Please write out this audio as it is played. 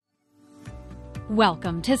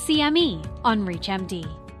Welcome to CME on ReachMD.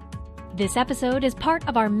 This episode is part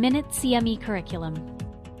of our Minute CME curriculum.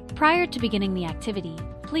 Prior to beginning the activity,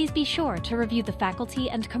 please be sure to review the faculty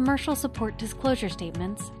and commercial support disclosure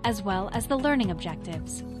statements, as well as the learning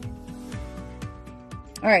objectives.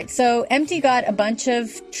 All right, so MD got a bunch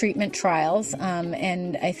of treatment trials,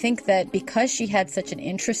 and I think that because she had such an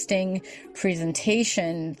interesting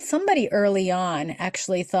presentation, somebody early on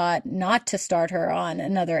actually thought not to start her on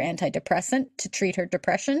another antidepressant to treat her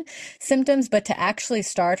depression symptoms, but to actually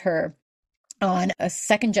start her on a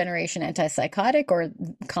second-generation antipsychotic or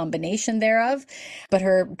combination thereof. But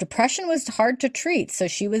her depression was hard to treat, so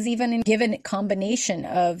she was even given a combination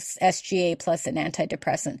of SGA plus an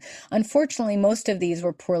antidepressant. Unfortunately, most of these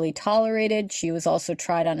were poorly tolerated. She was also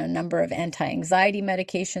tried on a number of anti-anxiety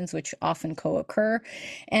medications, which often co-occur,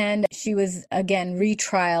 and she was, again,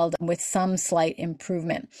 retrialed with some slight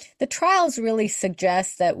improvement. The trials really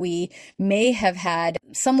suggest that we may have had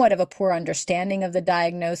somewhat of a poor understanding of the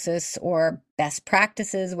diagnosis or best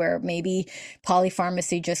practices where maybe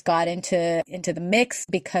polypharmacy just got into the mix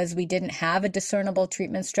because we didn't have a discernible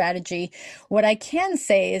treatment strategy. What I can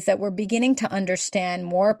say is that we're beginning to understand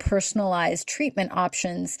more personalized treatment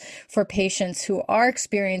options for patients who are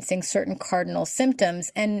experiencing certain cardinal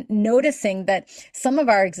symptoms and noticing that some of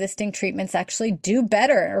our existing treatments actually do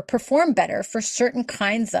better or perform better for certain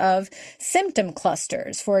kinds of symptom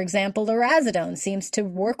clusters. For example, lorazepam seems to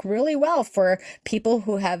work really well for people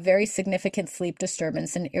who have very significant sleep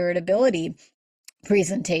disturbance and irritability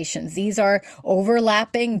presentations. These are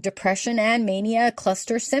overlapping depression and mania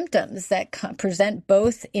cluster symptoms that present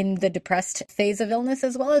both in the depressed phase of illness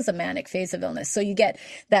as well as a manic phase of illness. So you get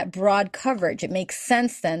that broad coverage. It makes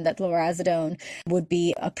sense then that lorazepam would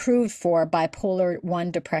be approved for bipolar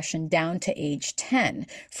 1 depression down to age 10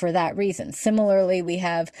 for that reason. Similarly, we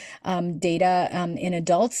have data in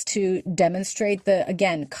adults to demonstrate the,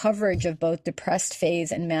 again, coverage of both depressed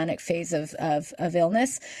phase and manic phase of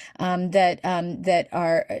illness that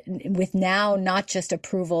are with now not just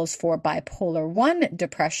approvals for bipolar 1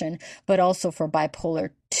 depression, but also for bipolar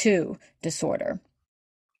 2 disorder.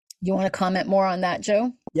 You want to comment more on that,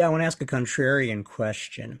 Joe? Yeah, I want to ask a contrarian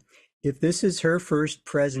question. If this is her first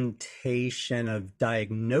presentation of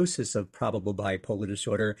diagnosis of probable bipolar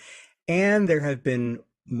disorder, and there have been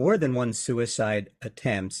more than one suicide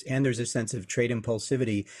attempts, and there's a sense of trait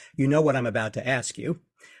impulsivity, you know what I'm about to ask you.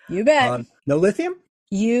 You bet. No lithium?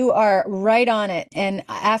 You are right on it. And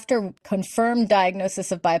after confirmed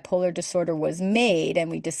diagnosis of bipolar disorder was made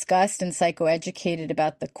and we discussed and psychoeducated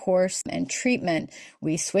about the course and treatment,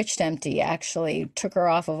 we switched MD, actually took her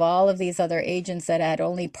off of all of these other agents that had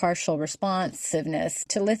only partial responsiveness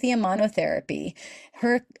to lithium monotherapy.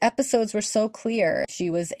 Her episodes were so clear. She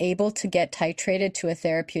was able to get titrated to a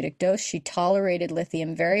therapeutic dose. She tolerated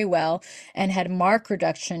lithium very well and had marked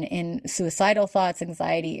reduction in suicidal thoughts,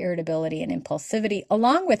 anxiety, irritability, and impulsivity,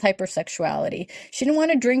 along with hypersexuality. She didn't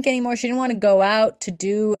want to drink anymore. She didn't want to go out to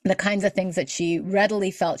do the kinds of things that she readily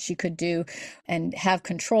felt she could do and have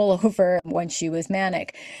control over when she was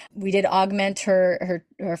manic. We did augment her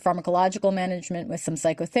pharmacological management with some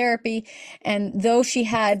psychotherapy. And though she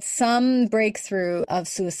had some breakthrough of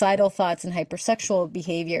suicidal thoughts and hypersexual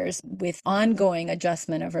behaviors with ongoing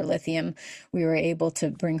adjustment of her lithium, we were able to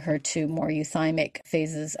bring her to more euthymic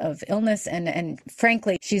phases of illness. And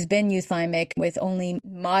frankly, she's been euthymic with only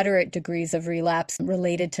moderate degrees of relapse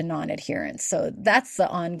related to non-adherence. So that's the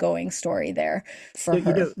ongoing story there for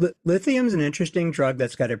her. Lithium's an interesting drug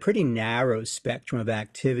that's got a pretty narrow spectrum of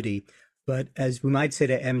activity. But as we might say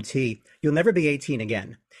to MT, you'll never be 18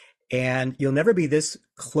 again. And you'll never be this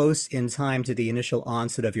close in time to the initial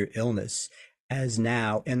onset of your illness as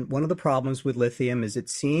now. And one of the problems with lithium is it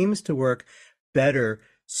seems to work better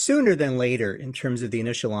sooner than later in terms of the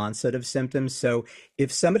initial onset of symptoms. So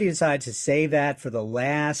if somebody decides to save that for the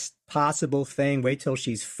last possible thing, wait till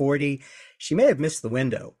she's 40, she may have missed the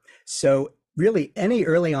window. So really any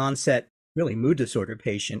early onset, really mood disorder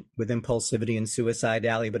patient with impulsivity and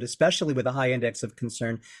suicidality, but especially with a high index of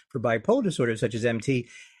concern for bipolar disorder such as MT,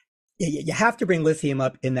 you have to bring lithium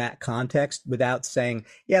up in that context without saying,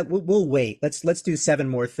 yeah, we'll wait. Let's do 7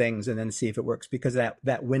 more things and then see if it works, because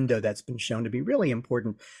that window that's been shown to be really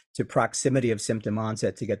important to proximity of symptom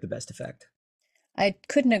onset to get the best effect. I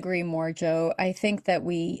couldn't agree more, Joe. I think that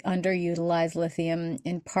we underutilize lithium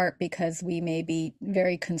in part because we may be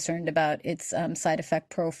very concerned about its side effect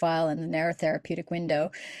profile and the narrow therapeutic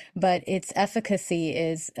window, but its efficacy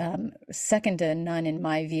is second to none in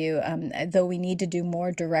my view, though we need to do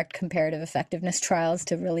more direct comparative effectiveness trials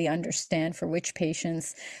to really understand for which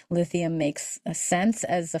patients lithium makes sense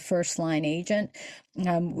as a first-line agent.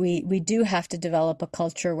 We do have to develop a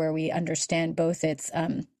culture where we understand both its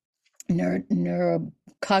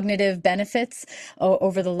neurocognitive benefits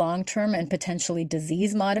over the long term and potentially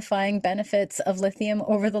disease modifying benefits of lithium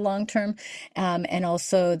over the long term. And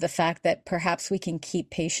also the fact that perhaps we can keep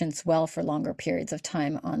patients well for longer periods of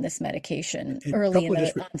time on this medication early in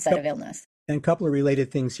the onset of illness. And a couple of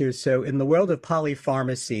related things here. So in the world of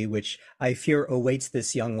polypharmacy, which I fear awaits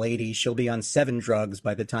this young lady, she'll be on 7 drugs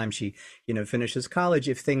by the time she, finishes college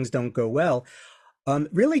if things don't go well.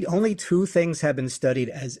 Really only 2 things have been studied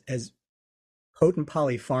as potent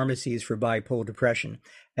polypharmacies for bipolar depression.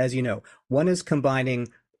 As you know, one is combining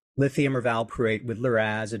lithium or valproate with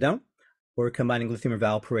lurasidone, or combining lithium or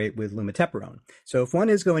valproate with lumateperone. So if one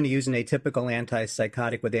is going to use an atypical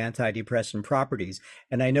antipsychotic with antidepressant properties,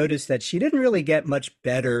 and I noticed that she didn't really get much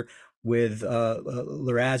better with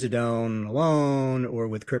lurasidone alone or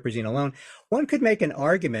with criprazine alone, one could make an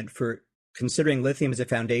argument for considering lithium as a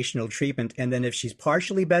foundational treatment. And then if she's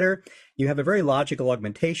partially better, you have a very logical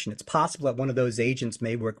augmentation. It's possible that one of those agents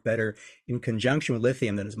may work better in conjunction with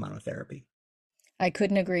lithium than as monotherapy. I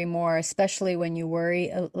couldn't agree more, especially when you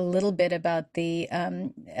worry a little bit about the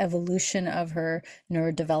evolution of her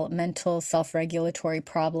neurodevelopmental, self-regulatory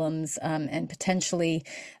problems and potentially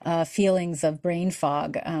feelings of brain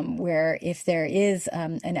fog, where if there is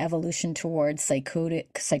an evolution towards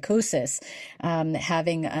psychosis,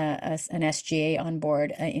 having an SGA on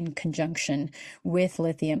board in conjunction with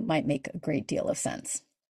lithium might make a great deal of sense.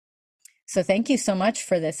 So thank you so much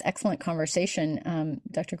for this excellent conversation,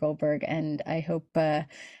 Dr. Goldberg, and I hope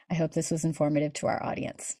this was informative to our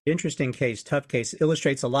audience. Interesting case, tough case,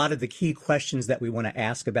 illustrates a lot of the key questions that we want to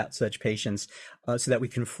ask about such patients so that we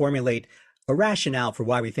can formulate a rationale for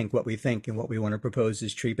why we think what we think and what we want to propose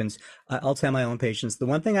as treatments. I'll tell my own patients, the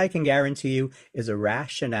one thing I can guarantee you is a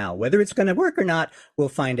rationale. Whether it's going to work or not, we'll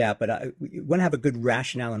find out, but you want to have a good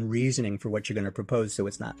rationale and reasoning for what you're going to propose so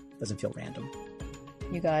doesn't feel random.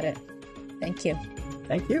 You got it. Thank you.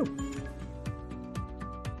 Thank you.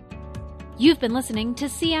 You've been listening to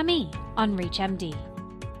CME on ReachMD.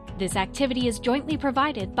 This activity is jointly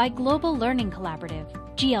provided by Global Learning Collaborative,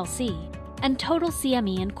 GLC, and Total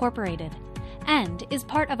CME Incorporated, and is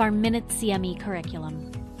part of our Minute CME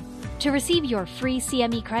curriculum. To receive your free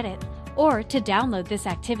CME credit or to download this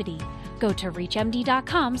activity, go to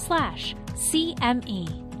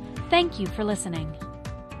reachmd.com/CME. Thank you for listening.